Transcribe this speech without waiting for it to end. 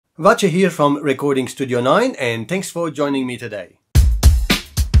Vache here from Recording Studio 9, and thanks for joining me today.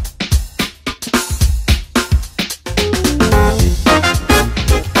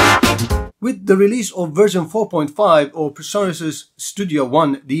 With the release of version 4.5 of PreSonus's Studio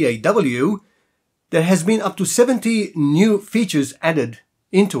One DAW, there has been up to 70 new features added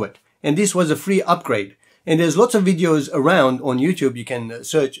into it, and this was a free upgrade. And there's lots of videos around on YouTube. You can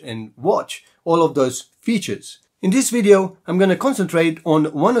search and watch all of those features. In this video, I'm going to concentrate on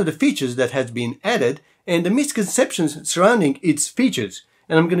one of the features that has been added and the misconceptions surrounding its features.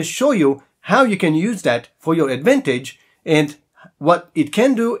 And I'm going to show you how you can use that for your advantage and what it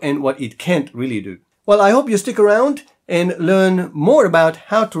can do and what it can't really do. Well, I hope you stick around and learn more about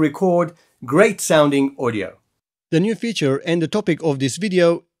how to record great sounding audio. The new feature and the topic of this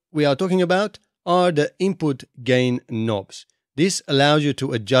video we are talking about are the input gain knobs. This allows you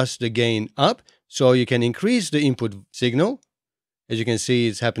to adjust the gain up so you can increase the input signal. As you can see,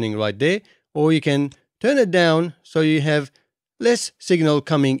 it's happening right there. Or you can turn it down so you have less signal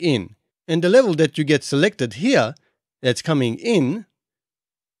coming in. And the level that you get selected here that's coming in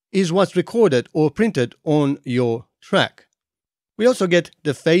is what's recorded or printed on your track. We also get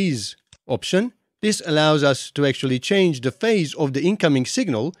the phase option. This allows us to actually change the phase of the incoming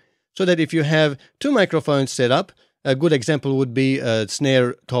signal so that if you have two microphones set up, a good example would be a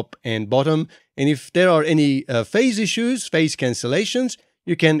snare top and bottom. And if there are any phase issues, phase cancellations,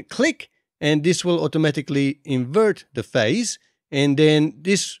 you can click and this will automatically invert the phase. And then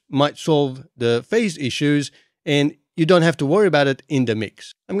this might solve the phase issues and you don't have to worry about it in the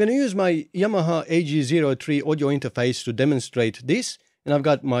mix. I'm going to use my Yamaha AG03 audio interface to demonstrate this. And I've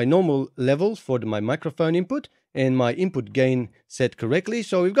got my normal level for my microphone input and my input gain set correctly.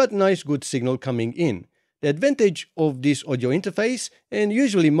 So we've got nice good signal coming in. The advantage of this audio interface, and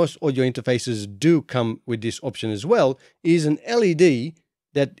usually most audio interfaces do come with this option as well, is an LED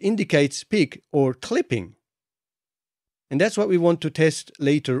that indicates peak or clipping. And that's what we want to test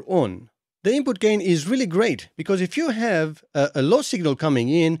later on. The input gain is really great because if you have a low signal coming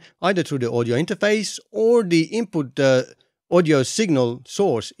in either through the audio interface or the input audio signal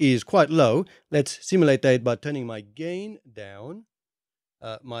source is quite low, let's simulate that by turning my gain down.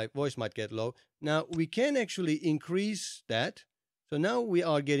 My voice might get low. Now we can actually increase that. So now we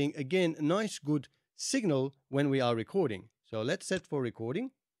are getting again a nice good signal when we are recording. So let's set for recording.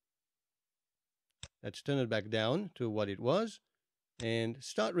 Let's turn it back down to what it was and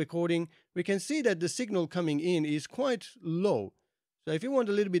start recording. We can see that the signal coming in is quite low. So if you want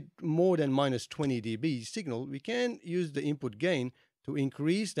a little bit more than minus 20 dB signal, we can use the input gain to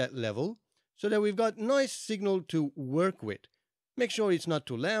increase that level so that we've got nice signal to work with. Make sure it's not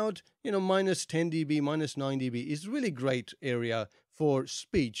too loud. Minus 10 dB, minus 9 dB is really great area for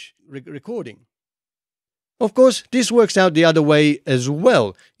speech recording. Of course, this works out the other way as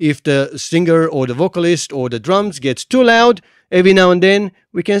well. If the singer or the vocalist or the drums gets too loud, every now and then,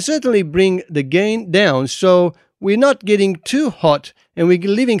 we can certainly bring the gain down so we're not getting too hot and we're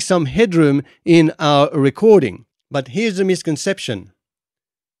leaving some headroom in our recording. But here's the misconception.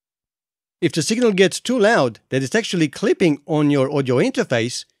 If the signal gets too loud that it's actually clipping on your audio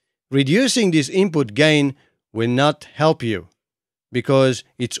interface, reducing this input gain will not help you because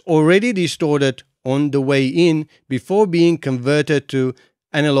it's already distorted on the way in before being converted to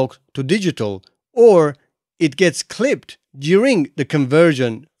analog to digital, or it gets clipped during the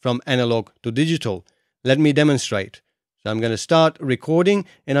conversion from analog to digital. Let me demonstrate. So I'm going to start recording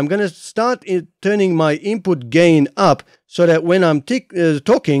and I'm going to start turning my input gain up so that when I'm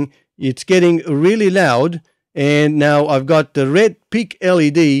talking, it's getting really loud. And now I've got the red peak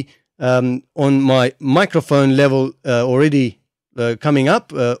LED on my microphone level already coming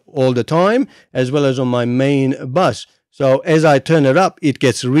up all the time, as well as on my main bus. So as I turn it up, it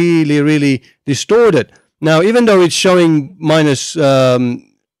gets really, really distorted. Now, even though it's showing minus 0.8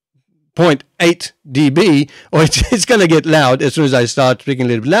 dB, or it's going to get loud as soon as I start speaking a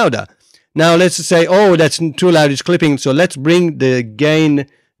little bit louder. Now, let's say, oh, that's too loud, it's clipping. So let's bring the gain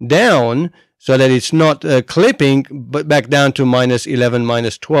down so that it's not clipping, but back down to minus 11,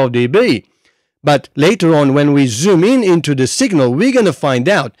 minus 12 dB. But later on, when we zoom in into the signal, we're going to find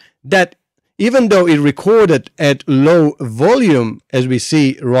out that even though it recorded at low volume, as we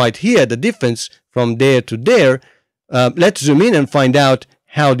see right here, the difference from there to there, let's zoom in and find out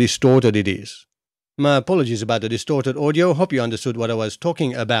how distorted it is. My apologies about the distorted audio. Hope you understood what I was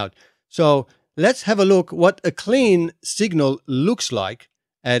talking about. So let's have a look what a clean signal looks like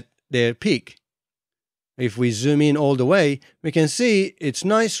at their peak. If we zoom in all the way, we can see it's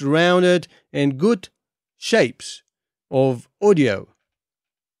nice, rounded, and good shapes of audio.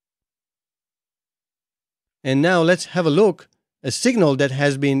 And now let's have a look a signal that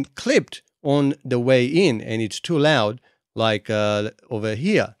has been clipped on the way in and it's too loud, like over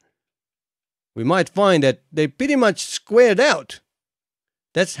here, we might find that they pretty much squared out.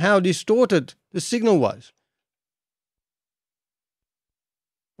 That's how distorted the signal was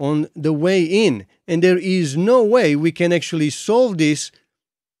on the way in. And there is no way we can actually solve this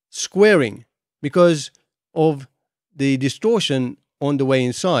squaring because of the distortion on the way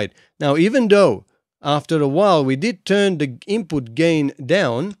inside. Now, even though after a while we did turn the input gain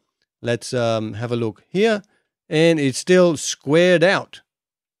down, let's have a look here, and it's still squared out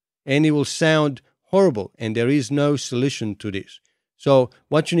and it will sound horrible, and there is no solution to this. So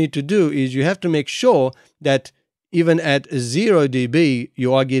what you need to do is you have to make sure that even at 0 dB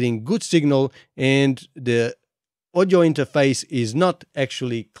you are getting good signal and the audio interface is not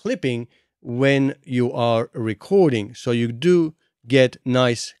actually clipping when you are recording, so you do get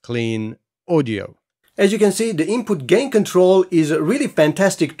nice clean audio. As you can see, the input gain control is a really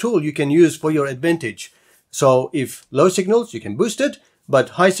fantastic tool you can use for your advantage. So if low signals, you can boost it, but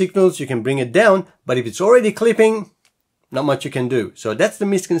high signals, you can bring it down. But if it's already clipping, not much you can do. So that's the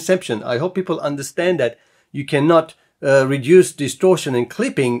misconception. I hope people understand that you cannot reduce distortion and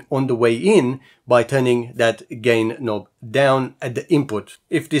clipping on the way in by turning that gain knob down at the input.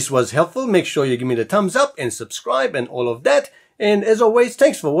 If this was helpful, make sure you give me the thumbs up and subscribe and all of that. And as always,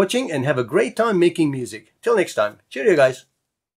 thanks for watching and have a great time making music. Till next time. Cheerio, guys.